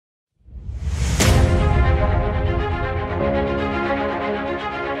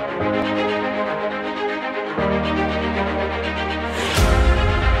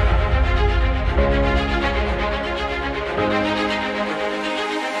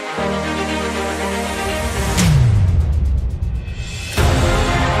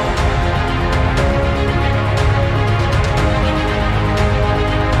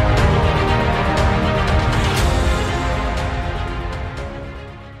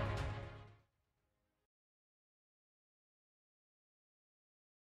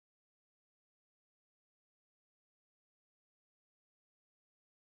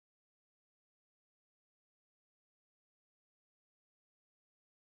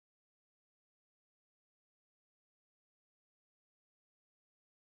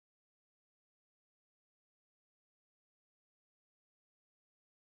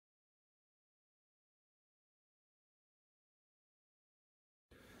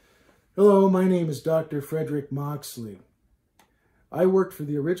Hello, my name is Dr. Frederick Moxley. I worked for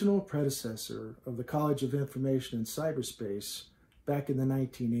the original predecessor of the College of Information and Cyberspace back in the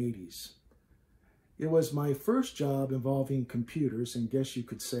 1980s. It was my first job involving computers, and guess you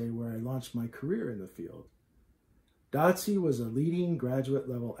could say where I launched my career in the field. DOTC was a leading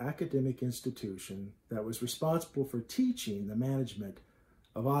graduate-level academic institution that was responsible for teaching the management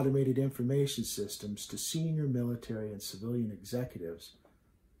of automated information systems to senior military and civilian executives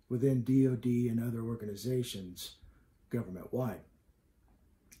within DoD and other organizations government-wide.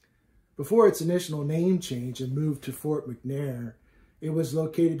 Before its initial name change and move to Fort McNair, it was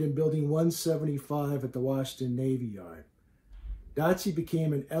located in Building 175 at the Washington Navy Yard. DOTC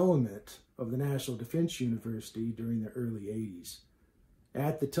became an element of the National Defense University during the early 80s.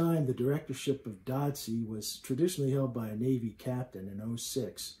 At the time, the directorship of DOTC was traditionally held by a Navy captain in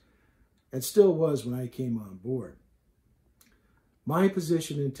 2006, and still was when I came on board. My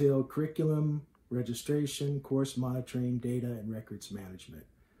position entailed curriculum, registration, course monitoring, data, and records management.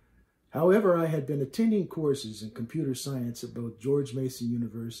 However, I had been attending courses in computer science at both George Mason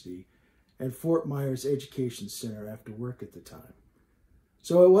University and Fort Myers Education Center after work at the time.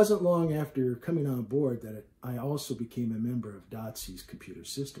 So it wasn't long after coming on board that I also became a member of DOTC's computer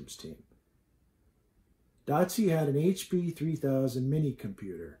systems team. DOTC had an HP 3000 mini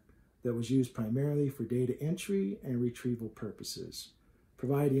computer that was used primarily for data entry and retrieval purposes,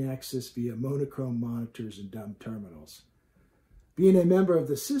 providing access via monochrome monitors and dumb terminals. Being a member of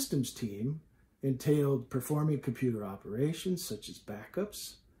the systems team entailed performing computer operations such as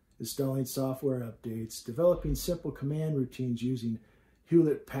backups, installing software updates, developing simple command routines using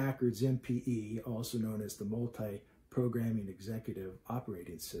Hewlett-Packard's MPE, also known as the Multi-Programming Executive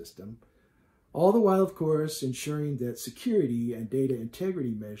Operating System, all the while, of course, ensuring that security and data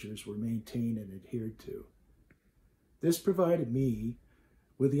integrity measures were maintained and adhered to. This provided me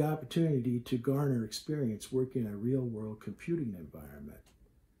with the opportunity to garner experience working in a real-world computing environment.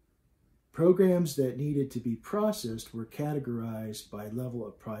 Programs that needed to be processed were categorized by level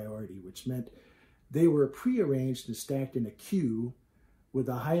of priority, which meant they were prearranged and stacked in a queue with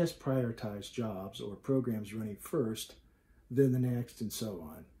the highest prioritized jobs or programs running first, then the next, and so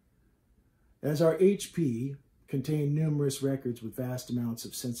on. As our HP contained numerous records with vast amounts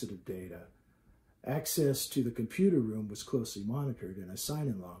of sensitive data, access to the computer room was closely monitored and a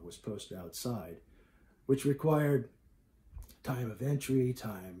sign-in log was posted outside, which required time of entry,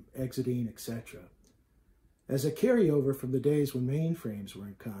 time exiting, etc. As a carryover from the days when mainframes were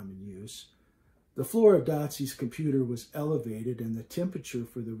in common use, the floor of DOTC's computer was elevated and the temperature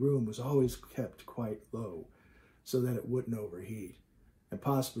for the room was always kept quite low so that it wouldn't overheat and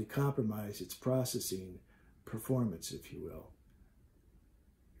possibly compromise its processing performance, if you will.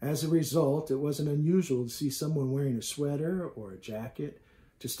 As a result, it wasn't unusual to see someone wearing a sweater or a jacket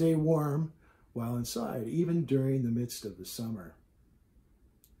to stay warm while inside, even during the midst of the summer.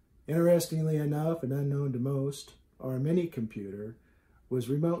 Interestingly enough, and unknown to most, our mini computer was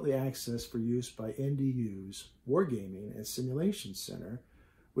remotely accessed for use by NDU's Wargaming and Simulation Center,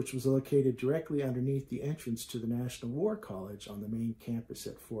 which was located directly underneath the entrance to the National War College on the main campus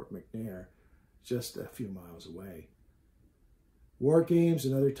at Fort McNair, just a few miles away. War games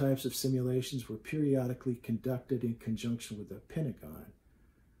and other types of simulations were periodically conducted in conjunction with the Pentagon,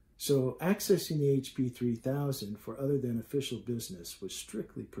 so accessing the HP 3000 for other than official business was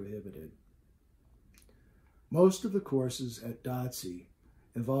strictly prohibited. Most of the courses at DOTC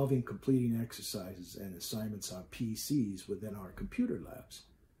involving completing exercises and assignments on PCs within our computer labs.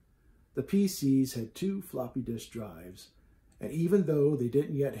 The PCs had 2 floppy disk drives, and even though they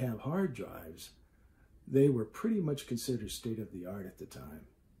didn't yet have hard drives, they were pretty much considered state-of-the-art at the time.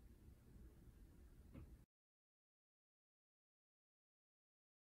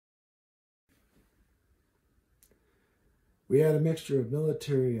 We had a mixture of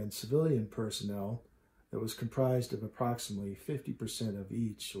military and civilian personnel that was comprised of approximately 50% of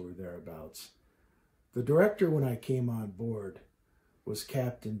each or thereabouts. The director when I came on board was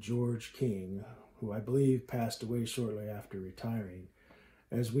Captain George King, who I believe passed away shortly after retiring,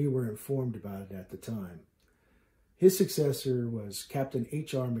 as we were informed about it at the time. His successor was Captain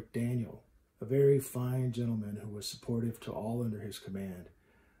H.R. McDaniel, a very fine gentleman who was supportive to all under his command.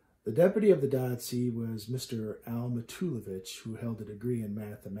 The deputy of the DOTC was Mr. Al Matulovich, who held a degree in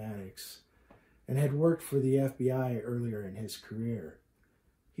mathematics and had worked for the FBI earlier in his career.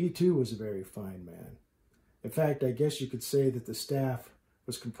 He too was a very fine man. In fact, I guess you could say that the staff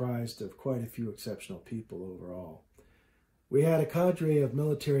was comprised of quite a few exceptional people overall. We had a cadre of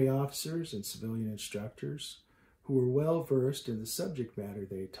military officers and civilian instructors who were well versed in the subject matter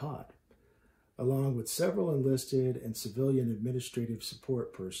they taught. along with several enlisted and civilian administrative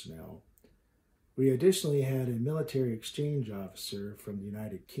support personnel. We additionally had a military exchange officer from the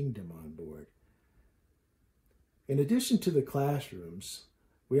United Kingdom on board. In addition to the classrooms,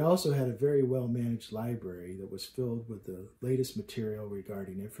 we also had a very well-managed library that was filled with the latest material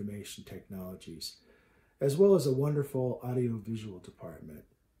regarding information technologies, as well as a wonderful audiovisual department.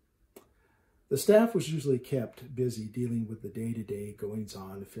 The staff was usually kept busy dealing with the day-to-day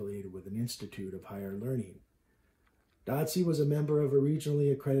goings-on affiliated with an institute of higher learning. DOTC was a member of a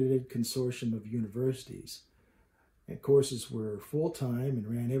regionally accredited consortium of universities, and courses were full-time and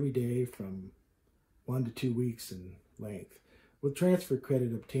ran every day from 1 to 2 weeks in length, with transfer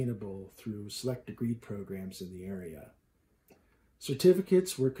credit obtainable through select degree programs in the area.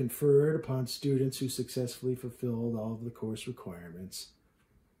 Certificates were conferred upon students who successfully fulfilled all of the course requirements.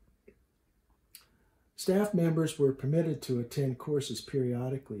 Staff members were permitted to attend courses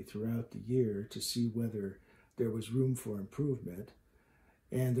periodically throughout the year to see whether there was room for improvement,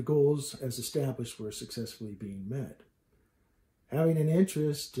 and the goals as established were successfully being met. Having an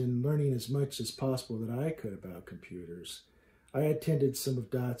interest in learning as much as possible that I could about computers, I attended some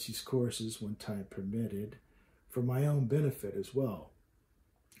of DOTC's courses when time permitted for my own benefit as well.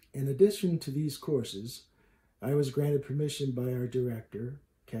 In addition to these courses, I was granted permission by our director,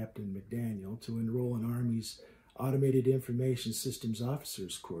 Captain McDaniel, to enroll in Army's Automated Information Systems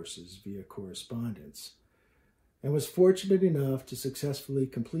Officers courses via correspondence, and was fortunate enough to successfully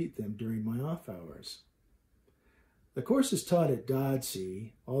complete them during my off hours. The courses taught at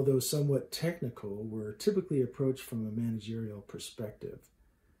DOTC, although somewhat technical, were typically approached from a managerial perspective.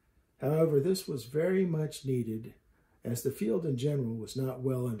 However, this was very much needed as the field in general was not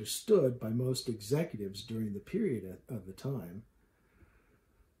well understood by most executives during the period of the time.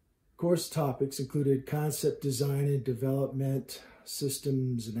 Course topics included concept design and development,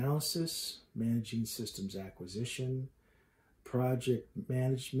 systems analysis, managing systems acquisition, project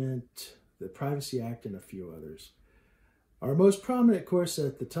management, the Privacy Act, and a few others. Our most prominent course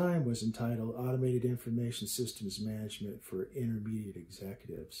at the time was entitled Automated Information Systems Management for Intermediate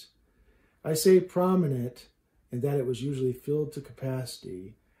Executives. I say prominent in that it was usually filled to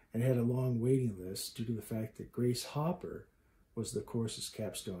capacity and had a long waiting list due to the fact that Grace Hopper was the course's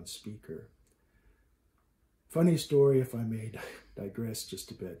capstone speaker. Funny story, if I may digress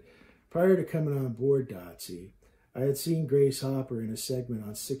just a bit. Prior to coming on board DOTC, I had seen Grace Hopper in a segment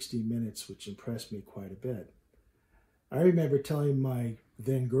on 60 Minutes, which impressed me quite a bit. I remember telling my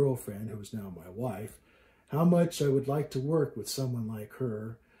then girlfriend, who is now my wife, how much I would like to work with someone like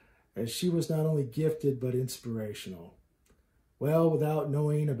her, as she was not only gifted but inspirational. Well, without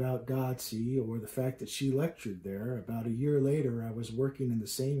knowing about DOTC or the fact that she lectured there, about a year later I was working in the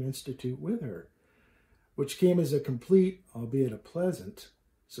same institute with her, which came as a complete, albeit a pleasant,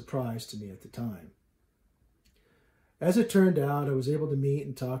 surprise to me at the time. As it turned out, I was able to meet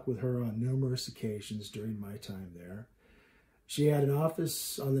and talk with her on numerous occasions during my time there. She had an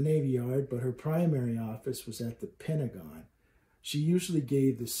office on the Navy Yard, but her primary office was at the Pentagon. She usually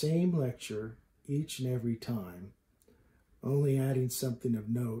gave the same lecture each and every time, only adding something of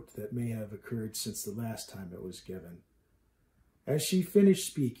note that may have occurred since the last time it was given. As she finished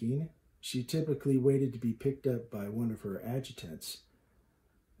speaking, she typically waited to be picked up by one of her adjutants.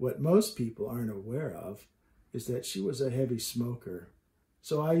 What most people aren't aware of is that she was a heavy smoker,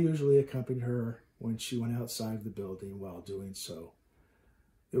 so I usually accompanied her when she went outside of the building while doing so.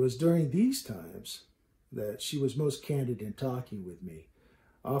 It was during these times that she was most candid in talking with me,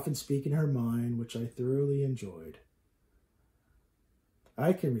 often speaking her mind, which I thoroughly enjoyed.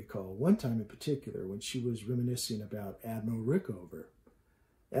 I can recall one time in particular when she was reminiscing about Admiral Rickover.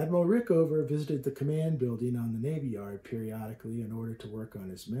 Admiral Rickover visited the command building on the Navy Yard periodically in order to work on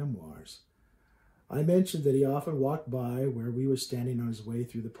his memoirs. I mentioned that he often walked by where we were standing on his way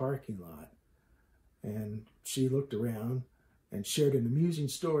through the parking lot, and she looked around and shared an amusing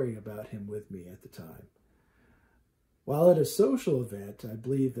story about him with me at the time. While at a social event, I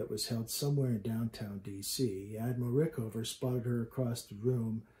believe that was held somewhere in downtown D.C., Admiral Rickover spotted her across the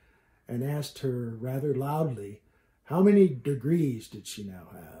room and asked her rather loudly, how many degrees did she now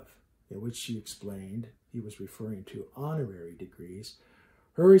have? In which she explained he was referring to honorary degrees.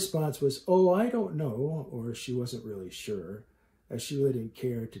 Her response was, oh, I don't know, or she wasn't really sure, as she really didn't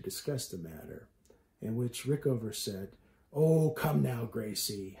care to discuss the matter, in which Rickover said, oh, come now,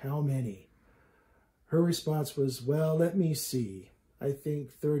 Gracie, how many? Her response was, well, let me see, I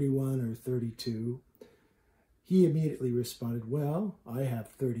think 31 or 32. He immediately responded, well, I have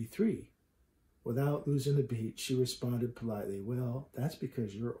 33. Without losing a beat, she responded politely, well, that's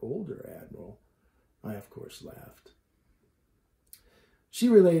because you're older, Admiral. I, of course, laughed. She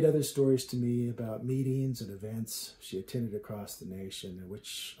relayed other stories to me about meetings and events she attended across the nation,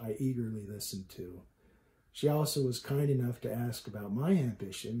 which I eagerly listened to. She also was kind enough to ask about my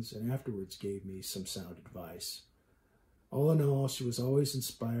ambitions and afterwards gave me some sound advice. All in all, she was always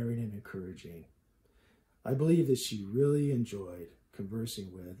inspiring and encouraging. I believe that she really enjoyed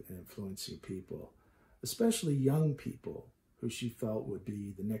conversing with and influencing people, especially young people who she felt would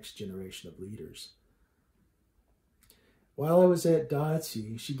be the next generation of leaders. While I was at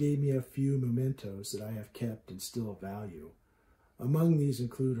DOTC, she gave me a few mementos that I have kept and still value. Among these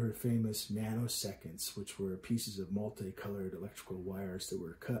include her famous nanoseconds, which were pieces of multicolored electrical wires that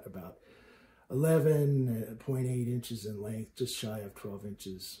were cut about 11.8 inches in length, just shy of 12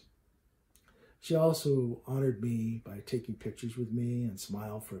 inches. She also honored me by taking pictures with me and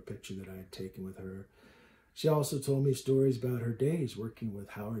smiled for a picture that I had taken with her. She also told me stories about her days working with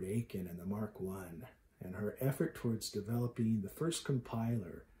Howard Aiken and the Mark I, and her effort towards developing the first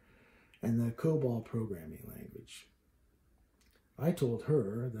compiler and the COBOL programming language. I told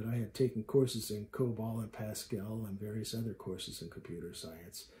her that I had taken courses in COBOL and Pascal and various other courses in computer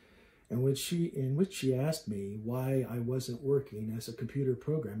science, in which she asked me why I wasn't working as a computer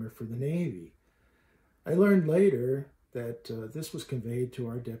programmer for the Navy. I learned later that this was conveyed to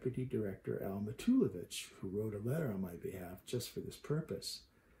our Deputy Director, Al Matulovich, who wrote a letter on my behalf just for this purpose.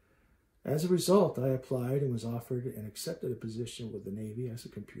 As a result, I applied and was offered and accepted a position with the Navy as a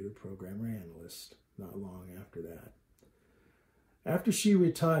computer programmer analyst not long after that. After she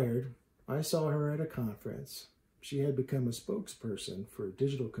retired, I saw her at a conference. She had become a spokesperson for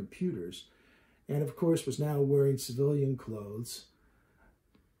digital computers and, of course, was now wearing civilian clothes.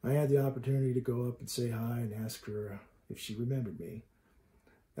 I had the opportunity to go up and say hi and ask her if she remembered me.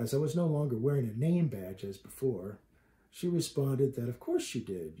 As I was no longer wearing a name badge as before, she responded that, of course she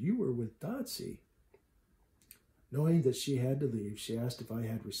did. You were with DOTC. Knowing that she had to leave, she asked if I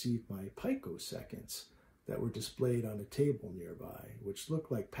had received my picoseconds that were displayed on a table nearby, which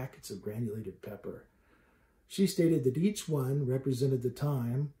looked like packets of granulated pepper. She stated that each one represented the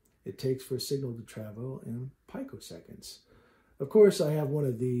time it takes for a signal to travel in picoseconds. Of course, I have one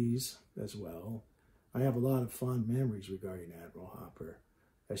of these as well. I have a lot of fond memories regarding Admiral Hopper,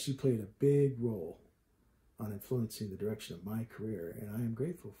 as she played a big role on influencing the direction of my career, and I am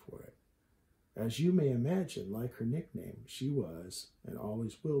grateful for it. As you may imagine, like her nickname, she was, and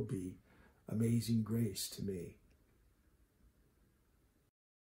always will be, Amazing Grace to me.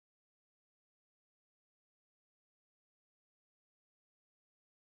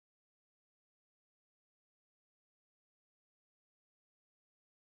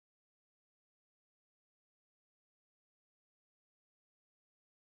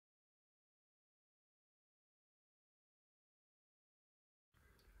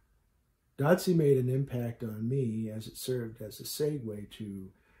 DOTC made an impact on me as it served as a segue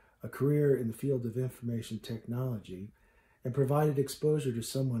to a career in the field of information technology and provided exposure to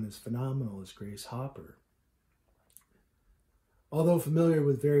someone as phenomenal as Grace Hopper. Although familiar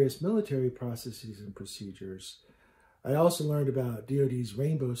with various military processes and procedures, I also learned about DoD's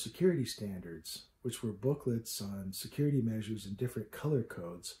Rainbow Security Standards, which were booklets on security measures in different color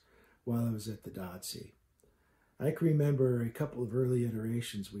codes while I was at the DOTC. I can remember a couple of early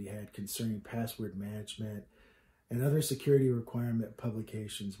iterations we had concerning password management and other security requirement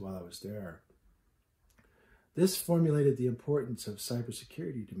publications while I was there. This formulated the importance of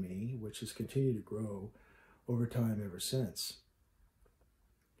cybersecurity to me, which has continued to grow over time ever since.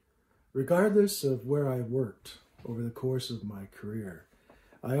 Regardless of where I worked over the course of my career,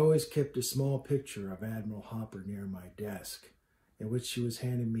 I always kept a small picture of Admiral Hopper near my desk, in which she was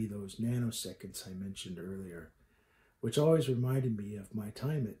handing me those nanoseconds I mentioned earlier, which always reminded me of my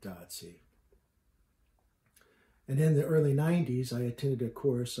time at DOTC. And in the early 90s, I attended a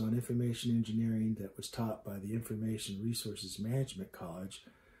course on information engineering that was taught by the Information Resources Management College,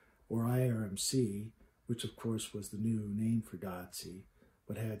 or IRMC, which of course was the new name for DOTC,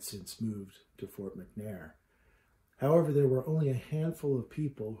 but had since moved to Fort McNair. However, there were only a handful of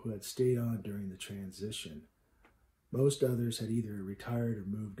people who had stayed on during the transition. Most others had either retired or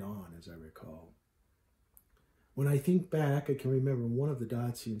moved on, as I recall. When I think back, I can remember one of the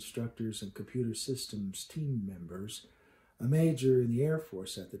DOTC instructors and computer systems team members, a major in the Air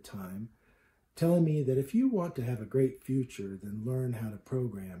Force at the time, telling me that if you want to have a great future, then learn how to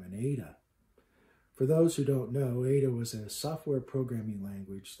program in Ada. For those who don't know, Ada was a software programming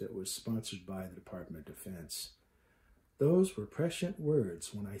language that was sponsored by the Department of Defense. Those were prescient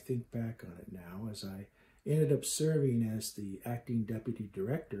words when I think back on it now, as I ended up serving as the acting deputy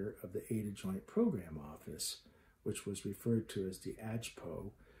director of the Ada Joint Program Office, which was referred to as the AJPO,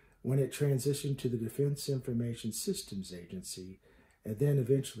 when it transitioned to the Defense Information Systems Agency and then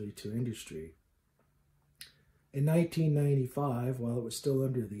eventually to industry. In 1995, while it was still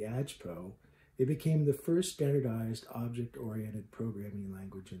under the AGPO, it became the first standardized object-oriented programming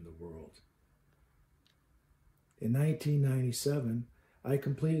language in the world. In 1997, I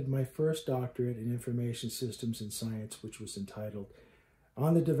completed my first doctorate in information systems and science, which was entitled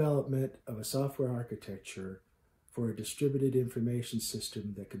On the Development of a Software Architecture for a Distributed Information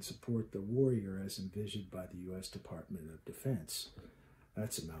System that can support the warrior as envisioned by the U.S. Department of Defense.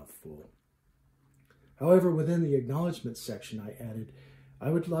 That's a mouthful. However, within the acknowledgments section, I added, I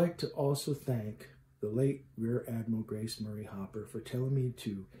would like to also thank the late Rear Admiral Grace Murray Hopper for telling me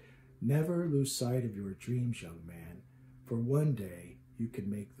to never lose sight of your dreams, young man, for one day you can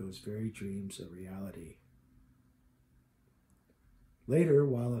make those very dreams a reality. Later,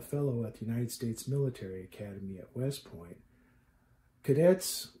 while a fellow at the United States Military Academy at West Point,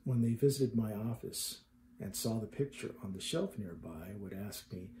 cadets, when they visited my office and saw the picture on the shelf nearby, would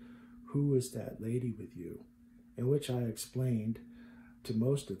ask me, "Who is that lady with you?" In which I explained to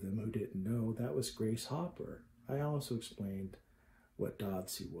most of them who didn't know that was Grace Hopper. I also explained what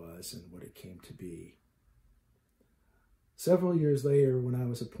DOTC was and what it came to be. Several years later, when I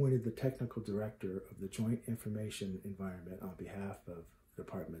was appointed the technical director of the Joint Information Environment on behalf of the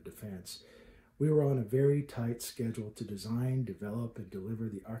Department of Defense, we were on a very tight schedule to design, develop, and deliver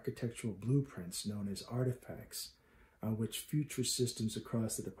the architectural blueprints known as artifacts on which future systems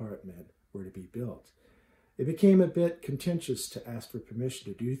across the department were to be built. It became a bit contentious to ask for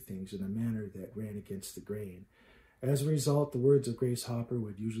permission to do things in a manner that ran against the grain. As a result, the words of Grace Hopper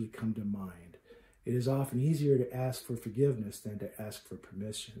would usually come to mind. It is often easier to ask for forgiveness than to ask for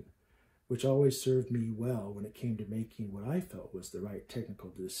permission, which always served me well when it came to making what I felt was the right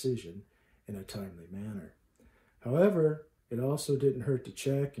technical decision in a timely manner. However, it also didn't hurt to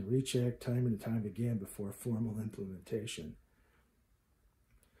check and recheck time and time again before formal implementation.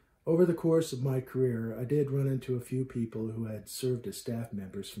 Over the course of my career, I did run into a few people who had served as staff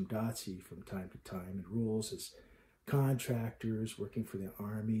members from DOTC from time to time in roles as contractors working for the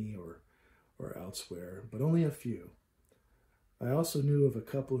Army or elsewhere, but only a few. I also knew of a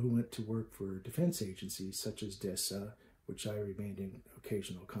couple who went to work for defense agencies such as DESA, which I remained in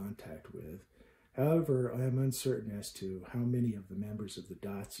occasional contact with. However, I am uncertain as to how many of the members of the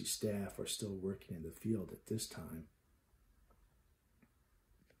DOTC staff are still working in the field at this time.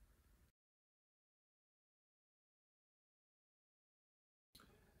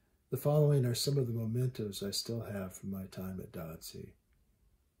 The following are some of the mementos I still have from my time at DOTC.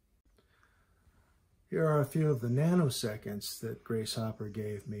 Here are a few of the nanoseconds that Grace Hopper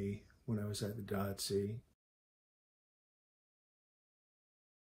gave me when I was at the DOTC.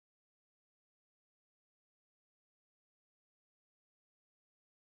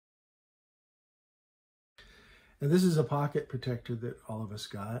 And this is a pocket protector that all of us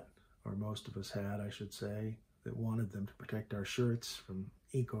got, or most of us had, I should say, that wanted them to protect our shirts from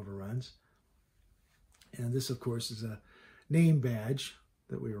ink overruns. And this, of course, is a name badge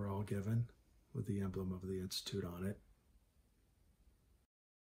that we were all given with the emblem of the Institute on it.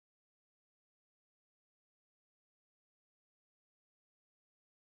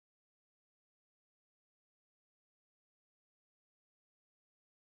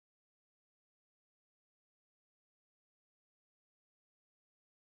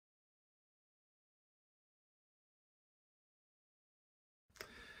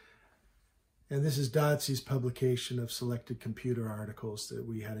 And this is DOTC's publication of selected computer articles that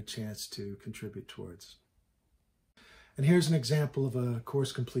we had a chance to contribute towards. And here's an example of a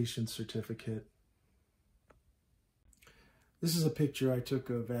course completion certificate. This is a picture I took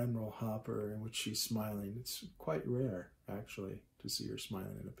of Admiral Hopper in which she's smiling. It's quite rare, actually, to see her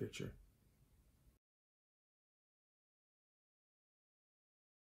smiling in a picture.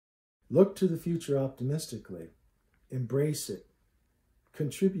 Look to the future optimistically. Embrace it.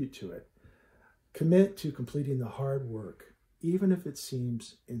 Contribute to it. Commit to completing the hard work, even if it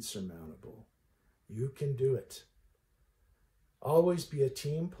seems insurmountable. You can do it. Always be a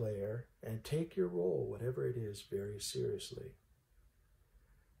team player and take your role, whatever it is, very seriously.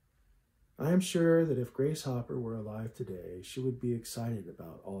 I am sure that if Grace Hopper were alive today, she would be excited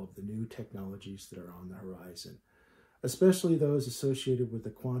about all of the new technologies that are on the horizon, especially those associated with the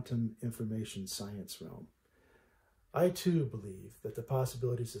quantum information science realm. I too believe that the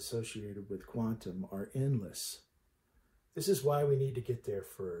possibilities associated with quantum are endless. This is why we need to get there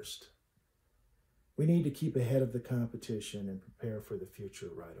first. We need to keep ahead of the competition and prepare for the future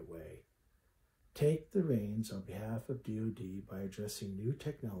right away. Take the reins on behalf of DoD by addressing new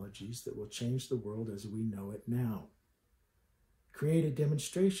technologies that will change the world as we know it now. Create a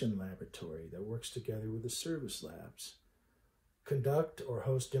demonstration laboratory that works together with the service labs. conduct or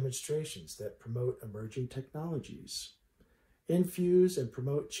host demonstrations that promote emerging technologies, infuse and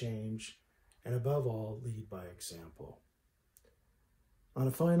promote change, and above all, lead by example. On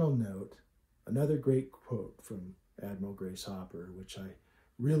a final note, another great quote from Admiral Grace Hopper, which I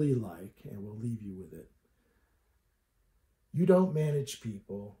really like and will leave you with it. You don't manage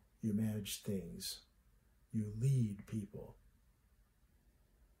people, you manage things. You lead people.